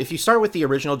 So if you start with the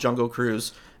original Jungle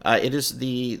Cruise, it is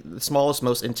the smallest,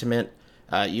 most intimate.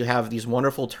 You have these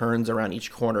wonderful turns around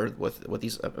each corner with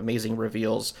these amazing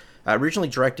reveals. Originally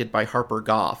directed by Harper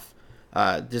Goff,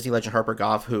 Disney legend Harper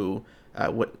Goff, who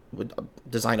would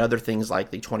design other things like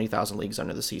the 20,000 Leagues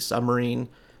Under the Sea submarine.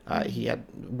 He had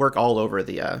work all over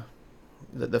the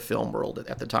film world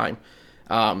at the time.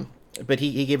 But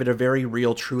he gave it a very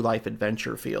real, true life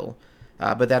adventure feel.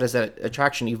 But that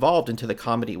attraction evolved into the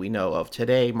comedy we know of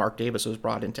today. Mark Davis was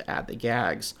brought in to add the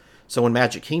gags. So when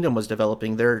Magic Kingdom was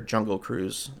developing their Jungle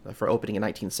Cruise for opening in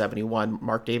 1971,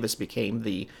 Mark Davis became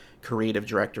the creative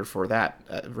director for that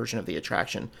version of the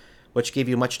attraction, which gave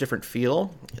you a much different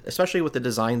feel, especially with the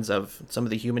designs of some of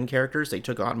the human characters. They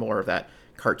took on more of that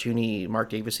cartoony Mark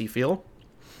Davis-y feel.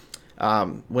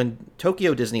 When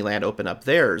Tokyo Disneyland opened up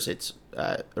theirs, it's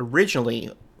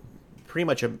originally pretty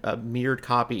much a mirrored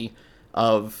copy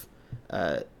of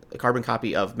a carbon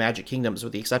copy of Magic Kingdom's,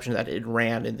 with the exception that it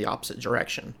ran in the opposite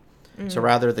direction. So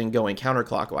rather than going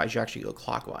counterclockwise, you actually go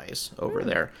clockwise over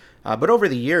there. But over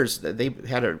the years, they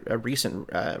had a recent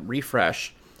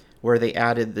refresh where they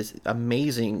added this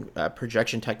amazing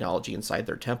projection technology inside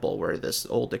their temple, where this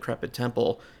old decrepit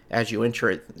temple, as you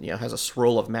enter it, has a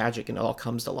swirl of magic and it all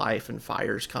comes to life and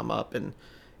fires come up, and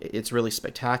it's really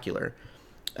spectacular.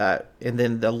 And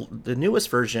then the newest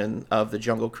version of the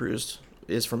Jungle Cruise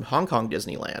is from Hong Kong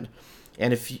Disneyland.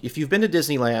 And if you've been to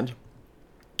Disneyland,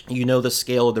 you know the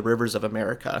scale of the Rivers of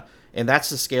America, and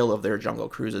that's the scale of their Jungle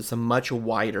Cruise. It's a much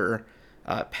wider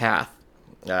path.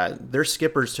 Their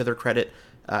skippers, to their credit,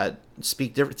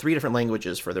 speak 3 different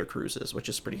languages for their cruises, which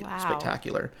is pretty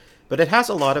spectacular. But it has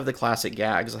a lot of the classic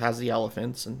gags. It has the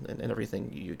elephants and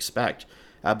everything you expect.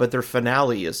 But their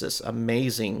finale is this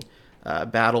amazing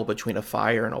battle between a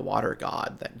fire and a water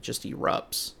god that just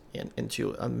erupts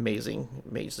into amazing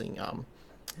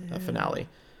finale.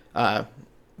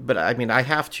 But I mean,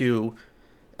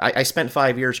 I spent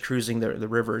 5 years cruising the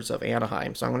rivers of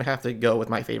Anaheim, so I'm going to have to go with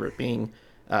my favorite being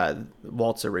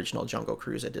Walt's original Jungle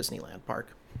Cruise at Disneyland Park.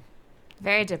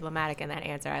 Very diplomatic in that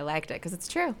answer. I liked it because it's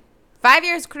true. 5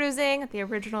 years cruising, the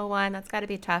original one, that's got to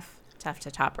be tough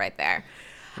to top right there.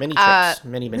 Many trips,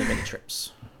 many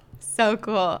trips. So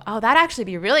cool. Oh, that'd actually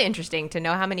be really interesting to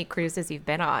know how many cruises you've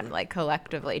been on, like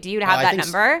collectively. Do you have that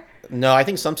number? No, I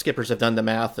think some skippers have done the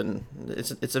math, and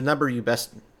it's a number you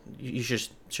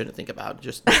shouldn't think about.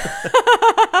 Just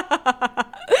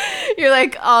you're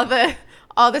like all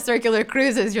all the circular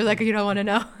cruises. You're like, you don't want to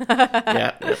know.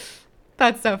 Yeah.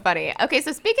 That's so funny. Okay,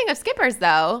 so speaking of skippers,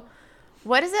 though,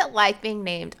 what is it like being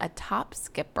named a top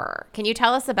skipper? Can you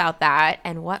tell us about that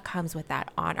and what comes with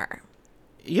that honor?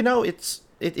 You know, it's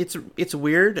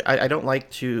weird. I don't like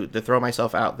to throw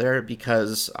myself out there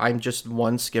because I'm just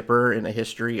one skipper in a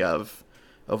history of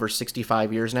over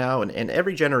 65 years now, and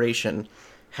every generation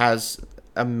has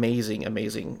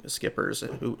amazing skippers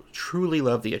who truly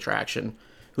love the attraction,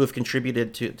 who have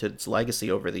contributed to its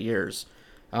legacy over the years.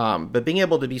 But being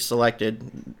able to be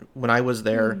selected when I was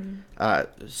there,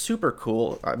 super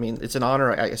cool. I mean, it's an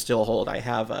honor I still hold. I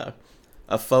have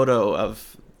a photo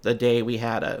of the day we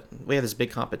had this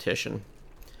big competition.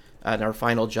 And our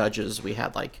final judges, we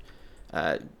had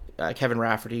Kevin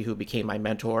Rafferty, who became my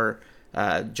mentor.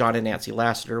 John and Nancy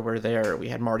Lassiter were there. We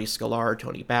had Marty Sklar,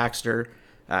 Tony Baxter.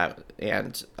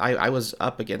 And I was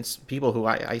up against people who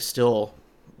I still,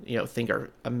 think are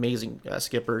amazing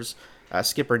skippers.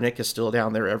 Skipper Nick is still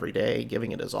down there every day,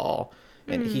 giving it his all.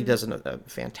 And he does a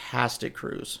fantastic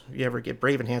cruise. If you ever get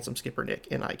Brave and Handsome Skipper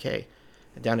Nick, NIK,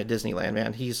 down at Disneyland,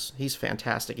 man, he's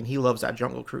fantastic. And he loves that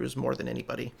Jungle Cruise more than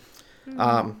anybody.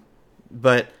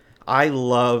 But I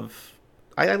love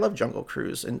Jungle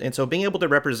Cruise. And so being able to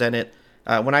represent it,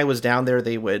 when I was down there,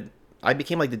 I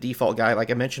became like the default guy.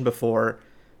 Like I mentioned before,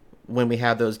 when we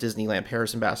had those Disneyland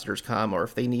Paris ambassadors come, or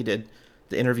if they needed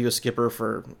to interview a skipper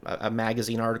for a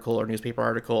magazine article or newspaper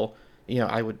article,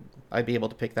 I'd be able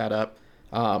to pick that up.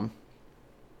 But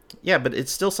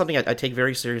it's still something I take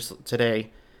very seriously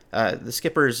today. The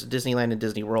skippers, Disneyland and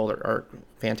Disney World are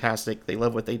fantastic. They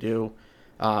love what they do.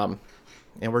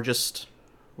 And we're just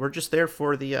there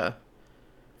for the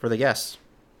guests.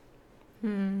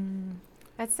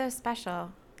 That's so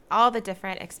special. All the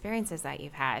different experiences that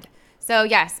you've had. So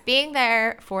yes, being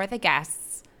there for the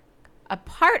guests, a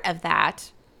part of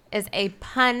that is a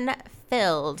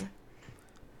pun-filled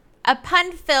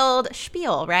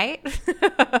spiel, right?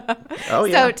 Oh,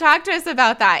 yeah. So talk to us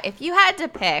about that. If you had to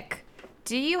pick,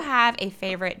 do you have a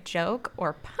favorite joke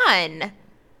or pun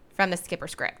from the Skipper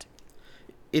script?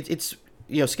 It's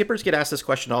skippers get asked this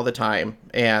question all the time,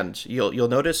 and you'll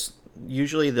notice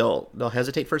usually they'll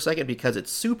hesitate for a second because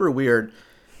it's super weird,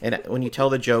 and when you tell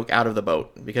the joke out of the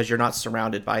boat, because you're not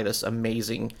surrounded by this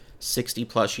amazing 60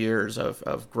 plus years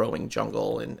of growing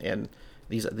jungle and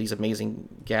these amazing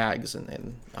gags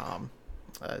and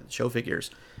show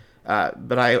figures.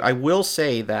 But I will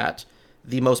say that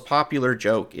the most popular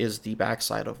joke is the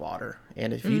backside of water,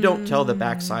 and if you don't tell the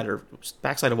backside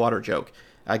of water joke,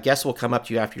 guests will come up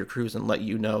to you after your cruise and let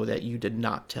you know that you did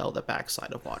not tell the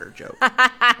backside of water joke.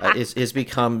 It's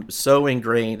become so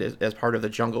ingrained as part of the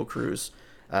Jungle Cruise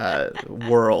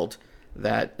world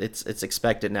that it's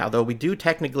expected now. Though we do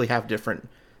technically have different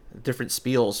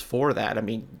spiels for that. I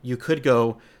mean, you could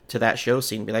go to that show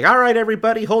scene and be like, "All right,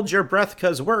 everybody, hold your breath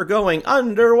because we're going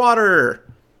underwater,"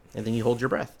 and then you hold your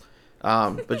breath.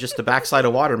 But just the backside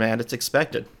of water, man, it's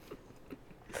expected.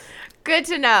 Good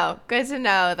to know. Good to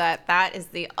know that is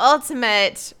the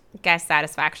ultimate guest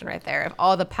satisfaction right there of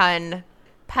all the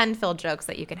pun-filled jokes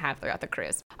that you can have throughout the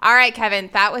cruise. All right, Kevin,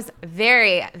 that was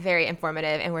very, very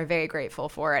informative, and we're very grateful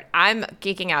for it. I'm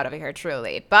geeking out over here,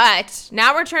 truly. But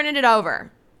now we're turning it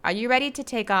over. Are you ready to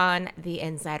take on the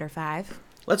Insider 5?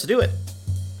 Let's do it.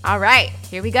 All right,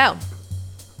 here we go.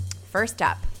 First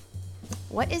up,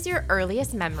 what is your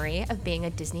earliest memory of being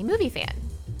a Disney movie fan?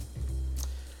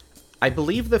 I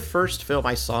believe the first film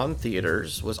I saw in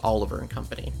theaters was Oliver and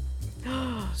Company.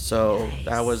 So nice.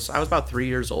 I was about 3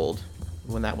 years old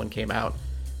when that one came out.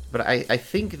 But I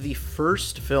think the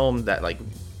first film that like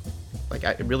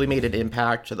I really made an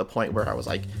impact to the point where I was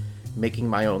like making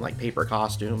my own like paper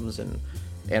costumes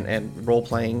and role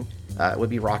playing would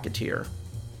be Rocketeer,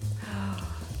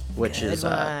 which is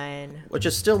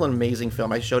still an amazing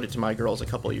film. I showed it to my girls a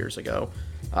couple years ago.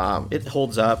 It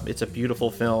holds up. It's a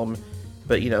beautiful film.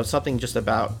 But, something just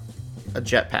about a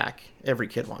jetpack. Every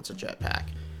kid wants a jetpack.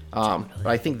 Totally. But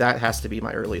I think that has to be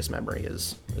my earliest memory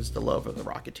is the love of the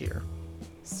Rocketeer.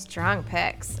 Strong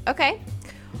picks. Okay.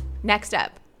 Next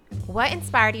up, what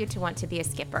inspired you to want to be a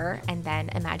skipper and then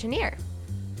Imagineer?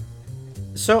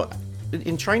 So,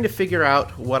 in trying to figure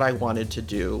out what I wanted to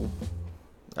do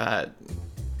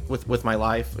with my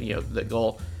life, the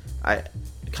goal,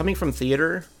 coming from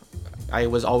theater, I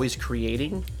was always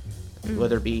creating.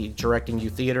 Whether it be directing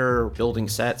youth theater or building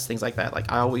sets, things like that.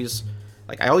 I always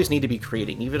need to be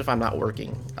creating, even if I'm not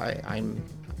working. I'm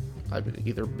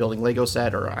either building Lego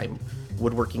set or I'm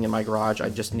woodworking in my garage. I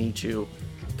just need to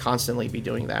constantly be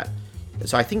doing that.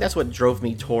 So I think that's what drove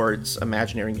me towards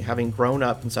Imagineering, having grown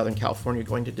up in Southern California,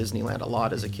 going to Disneyland a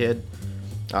lot as a kid,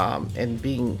 and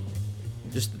being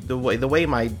just the way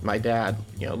my dad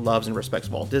loves and respects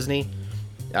Walt Disney.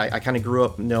 I kind of grew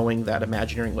up knowing that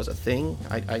Imagineering was a thing.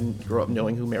 I grew up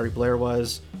knowing who Mary Blair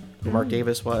was, who Mark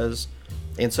Davis was,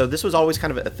 and so this was always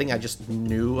kind of a thing I just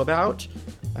knew about.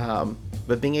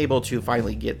 But being able to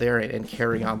finally get there and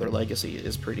carry on their legacy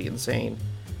is pretty insane.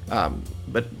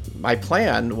 But my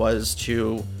plan was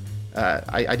to,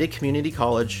 I did community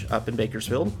college up in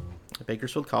Bakersfield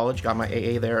College, got my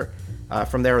AA there.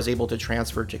 From there, I was able to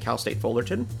transfer to Cal State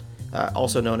Fullerton,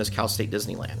 also known as Cal State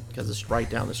Disneyland, because it's right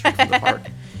down the street from the park.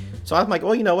 So I'm like,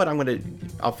 well, you know what?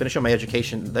 I'll finish up my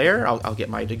education there. I'll get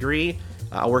my degree.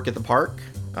 I'll work at the park.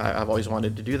 I've always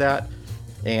wanted to do that.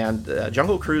 And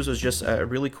Jungle Cruise was just a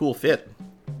really cool fit.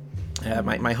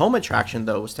 My home attraction,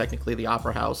 though, was technically the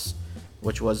Opera House,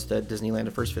 which was the Disneyland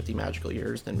of First 50 Magical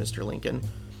Years, then Mr. Lincoln.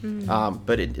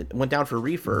 But it went down for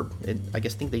refurb. I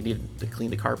think they needed to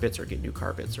clean the carpets or get new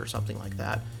carpets or something like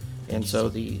that. And so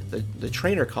the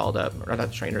trainer called up, or not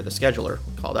the trainer, the scheduler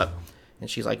called up, and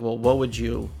she's like, well, what would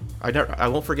you... I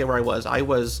won't forget where I was. I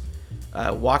was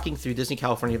walking through Disney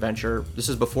California Adventure. This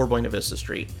is before Buena Vista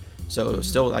Street. So it was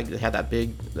still like, it had that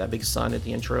big sun at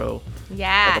the intro of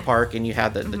the park, and you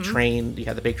had the train, you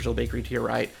had the Bakersfield Bakery to your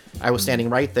right. I was standing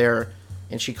right there,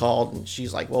 and she called, and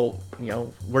she's like, well,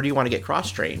 where do you want to get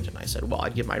cross-trained? And I said, well,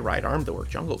 I'd give my right arm to work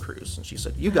Jungle Cruise. And she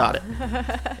said, you got it.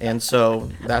 And so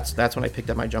that's when I picked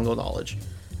up my jungle knowledge.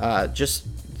 Just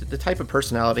the type of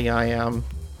personality I am.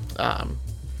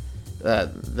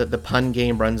 The pun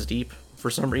game runs deep for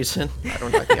some reason. I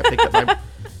don't know, I think I picked up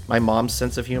my mom's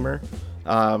sense of humor.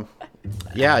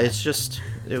 It just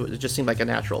seemed like a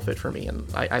natural fit for me, and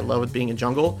I love being in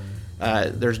jungle.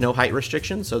 There's no height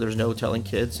restriction, so there's no telling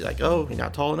kids like, oh, you're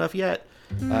not tall enough yet.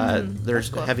 There's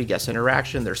cool. Heavy guest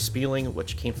interaction. There's spieling,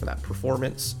 which came from that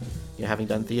performance. Having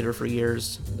done theater for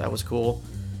years, that was cool.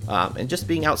 And just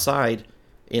being outside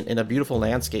in a beautiful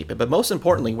landscape, but most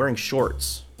importantly, wearing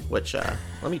shorts. Which let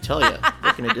me tell you,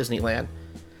 working at Disneyland,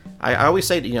 I always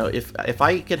say, if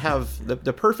I could have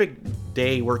the perfect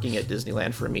day working at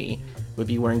Disneyland for me would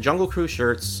be wearing Jungle Cruise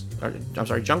shorts,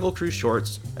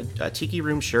 a Tiki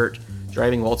Room shirt,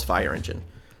 driving Walt's fire engine.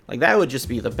 Like, that would just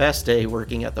be the best day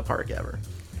working at the park ever.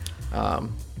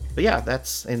 But yeah,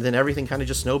 and then everything kind of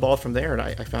just snowballed from there, and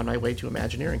I found my way to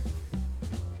Imagineering.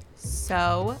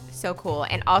 So cool.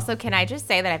 And also, can I just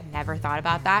say that I've never thought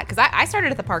about that? Because I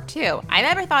started at the park too. I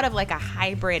never thought of like a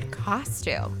hybrid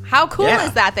costume. How cool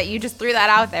is that you just threw that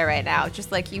out there right now?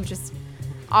 Just like you just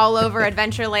all over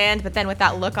Adventureland, but then with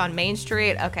that look on Main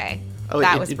Street. Okay.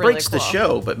 That was really breaks cool. the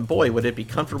show, but boy, would it be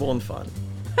comfortable and fun.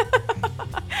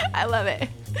 I love it.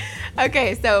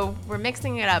 Okay, so we're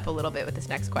mixing it up a little bit with this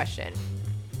next question.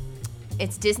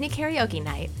 It's Disney karaoke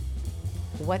night.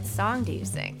 What song do you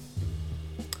sing?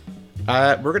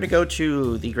 We're going to go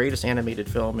to the greatest animated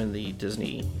film in the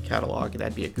Disney catalog.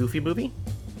 That'd be a Goofy movie.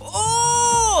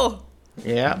 Oh!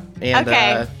 Yeah. And,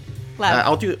 okay.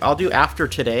 I'll do After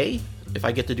Today if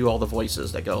I get to do all the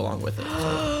voices that go along with it. So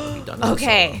it'll be done.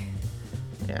 Okay.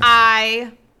 Yeah.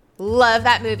 I love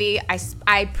that movie.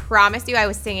 I promise you I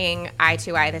was singing Eye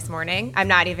to Eye this morning. I'm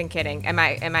not even kidding. Am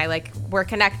I like, we're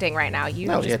connecting right now. You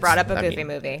just brought up a Goofy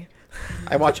movie.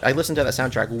 I listen to that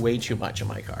soundtrack way too much in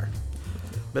my car.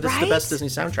 But it's the best Disney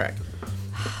soundtrack.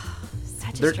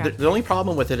 The only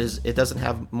problem with it is it doesn't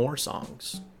have more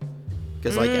songs.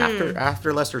 Because like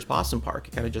after Lester's Possum Park,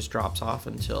 it kind of just drops off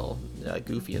until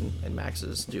Goofy and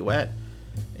Max's duet.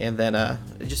 And then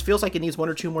it just feels like it needs one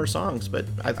or two more songs. But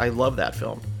I love that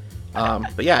film.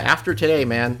 But yeah, After Today,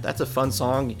 man, that's a fun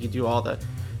song. You do all the...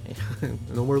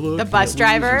 no more looking the bus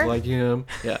driver? Like him.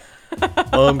 Yeah.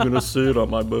 I'm going to sit on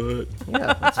my butt.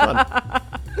 Yeah, that's fun.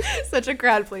 Such a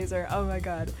crowd pleaser. Oh my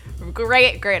God.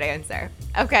 Great answer.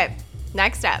 Okay,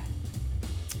 next up.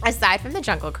 Aside from the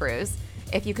Jungle Cruise,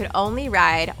 if you could only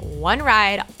ride one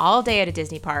ride all day at a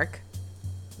Disney park,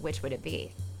 which would it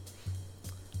be?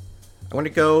 I want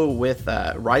to go with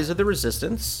Rise of the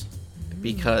Resistance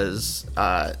because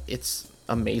it's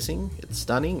amazing. It's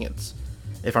stunning.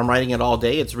 If I'm riding it all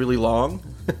day, it's really long.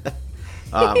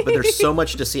 But there's so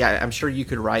much to see. I'm sure you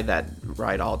could ride that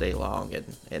ride all day long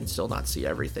and still not see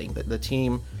everything. The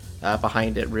team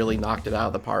behind it really knocked it out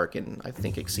of the park and I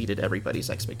think exceeded everybody's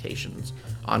expectations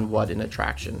on what an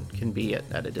attraction can be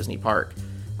at a Disney park.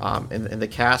 And the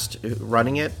cast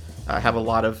running it have a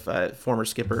lot of former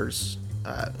skippers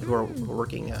who are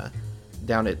working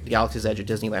down at Galaxy's Edge at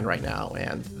Disneyland right now,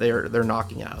 and they're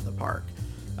knocking it out of the park.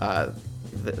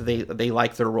 They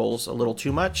like their roles a little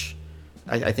too much.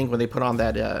 I think when they put on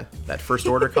that First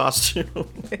Order costume,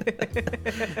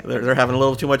 they're having a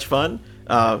little too much fun.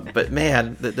 But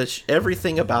man,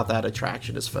 everything about that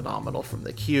attraction is phenomenal. From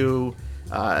the queue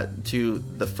to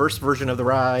the first version of the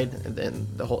ride, and then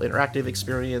the whole interactive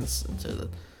experience.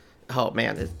 Oh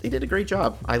man, they did a great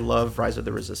job. I love Rise of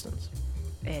the Resistance.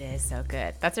 It is so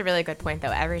good. That's a really good point,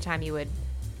 though. Every time you would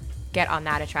get on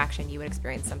that attraction, you would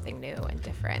experience something new and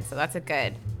different. So that's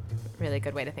a really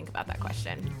good way to think about that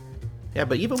question. Yeah,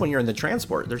 but even when you're in the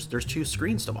transport, there's 2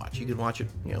 screens to watch. You can watch it,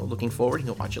 looking forward. You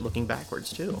can watch it looking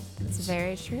backwards too. It's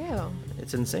very true.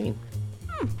 It's insane.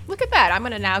 Look at that. I'm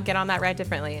going to now get on that ride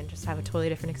differently and just have a totally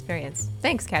different experience.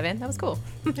 Thanks, Kevin. That was cool.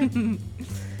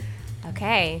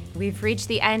 Okay, we've reached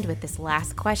the end with this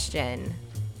last question.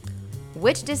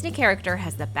 Which Disney character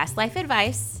has the best life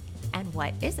advice, and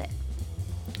what is it?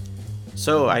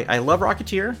 So I love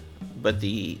Rocketeer, but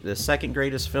the second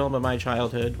greatest film of my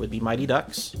childhood would be Mighty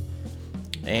Ducks.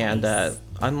 And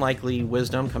unlikely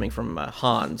wisdom coming from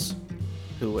Hans,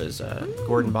 who was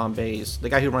Gordon Bombay's, the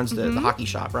guy who runs the hockey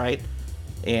shop, right?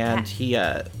 And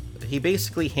he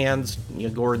basically hands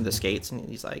Gordon the skates, and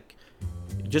he's like,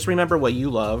 just remember what you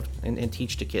loved and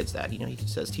teach the kids that. He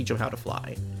says, teach them how to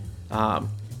fly.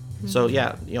 So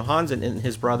yeah, Hans and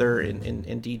his brother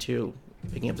in D2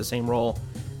 picking up the same role.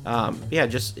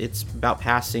 Just it's about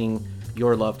passing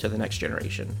your love to the next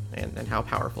generation and how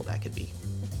powerful that could be.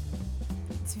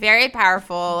 It's very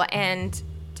powerful, and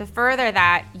to further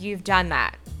that, you've done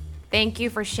that. Thank you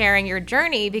for sharing your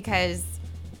journey, because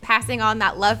passing on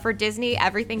that love for Disney,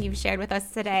 everything you've shared with us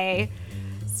today,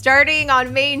 starting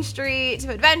on Main Street to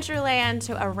Adventureland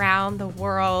to around the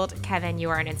world. Kevin, you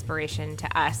are an inspiration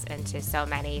to us and to so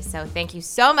many. So thank you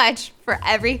so much for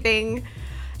everything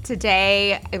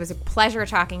today. It was a pleasure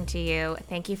talking to you.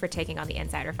 Thank you for taking on the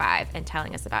Insider 5 and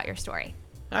telling us about your story.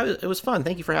 It was fun.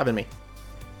 Thank you for having me.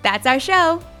 That's our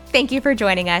show. Thank you for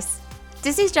joining us.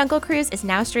 Disney's Jungle Cruise is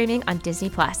now streaming on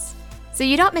Disney+. So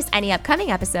you don't miss any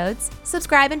upcoming episodes,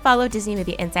 subscribe and follow Disney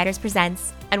Movie Insiders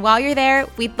Presents. And while you're there,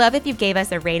 we'd love if you gave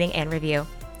us a rating and review.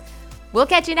 We'll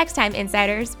catch you next time,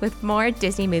 Insiders, with more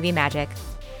Disney movie magic.